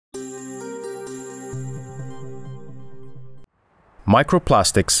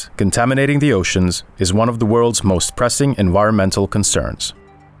Microplastics contaminating the oceans is one of the world's most pressing environmental concerns.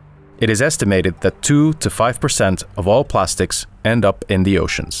 It is estimated that 2 to 5% of all plastics end up in the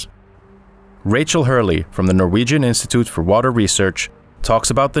oceans. Rachel Hurley from the Norwegian Institute for Water Research talks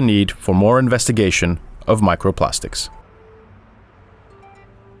about the need for more investigation of microplastics.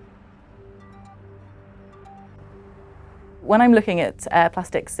 When I'm looking at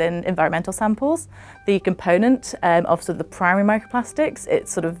plastics in environmental samples, the component of sort of the primary microplastics, it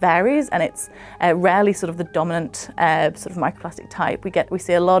sort of varies, and it's rarely sort of the dominant sort of microplastic type. We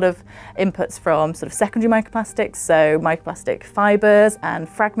see a lot of inputs from sort of secondary microplastics, so microplastic fibers and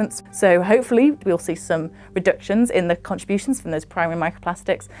fragments. So hopefully we'll see some reductions in the contributions from those primary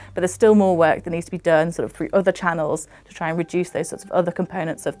microplastics, but there's still more work that needs to be done sort of through other channels to try and reduce those sorts of other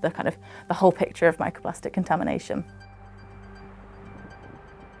components of the kind of the whole picture of microplastic contamination.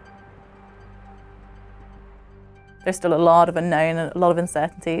 There's still a lot of unknown and a lot of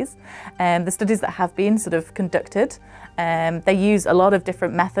uncertainties. The studies that have been sort of conducted, they use a lot of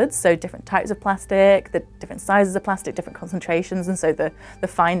different methods, so different types of plastic, the different sizes of plastic, different concentrations, and so the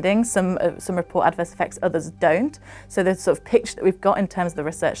findings, some report adverse effects, others don't. So the sort of picture that we've got in terms of the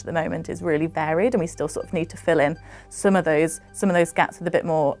research at the moment is really varied, and we still sort of need to fill in some of those gaps with a bit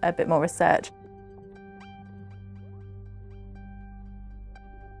more research.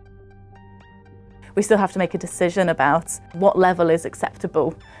 We still have to make a decision about what level is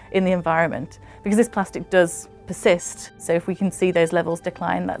acceptable in the environment, because this plastic does persist. So if we can see those levels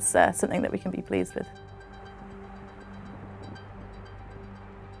decline, that's something that we can be pleased with.